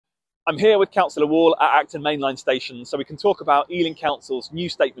I'm here with Councillor Wall at Acton Mainline Station so we can talk about Ealing Council's new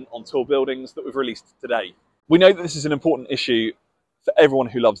statement on tall buildings that we've released today. We know that this is an important issue for everyone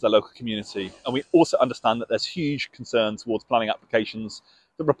who loves their local community, and we also understand that there's huge concern towards planning applications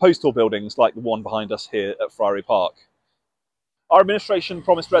that propose tall buildings like the one behind us here at Friary Park. Our administration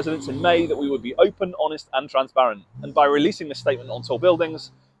promised residents in May that we would be open, honest and transparent, and by releasing this statement on tall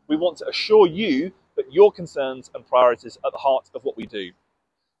buildings, we want to assure you that your concerns and priorities are at the heart of what we do.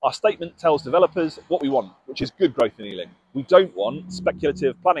 Our statement tells developers what we want, which is good growth in Ealing. We don't want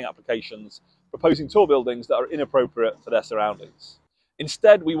speculative planning applications proposing tall buildings that are inappropriate for their surroundings.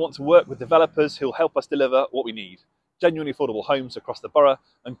 Instead, we want to work with developers who will help us deliver what we need: genuinely affordable homes across the borough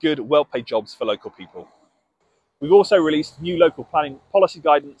and good, well-paid jobs for local people. We've also released new local planning policy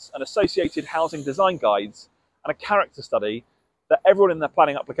guidance and associated housing design guides and a character study that everyone in their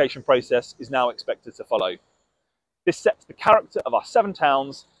planning application process is now expected to follow. This sets the character of our 7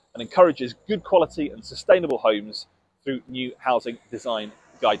 towns and encourages good quality and sustainable homes through new housing design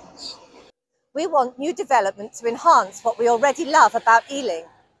guidance. We want new development to enhance what we already love about Ealing.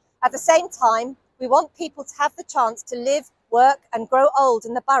 At the same time, we want people to have the chance to live, work and grow old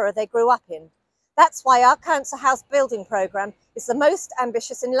in the borough they grew up in. That's why our council house building programme is the most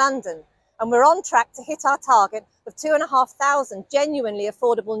ambitious in London, and we're on track to hit our target of 2,500 genuinely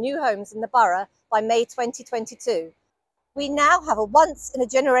affordable new homes in the borough by May 2022. We now have a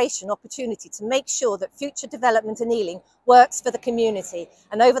once-in-a-generation opportunity to make sure that future development in Ealing works for the community,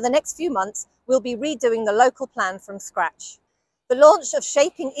 and over the next few months we'll be redoing the local plan from scratch. The launch of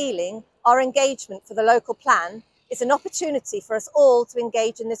Shaping Ealing, our engagement for the local plan, is an opportunity for us all to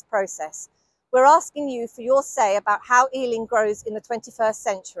engage in this process. We're asking you for your say about how Ealing grows in the 21st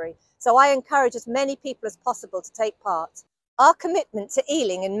century, so I encourage as many people as possible to take part. Our commitment to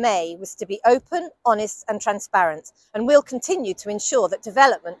Ealing in May was to be open, honest and transparent, and we'll continue to ensure that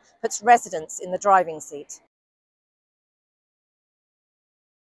development puts residents in the driving seat.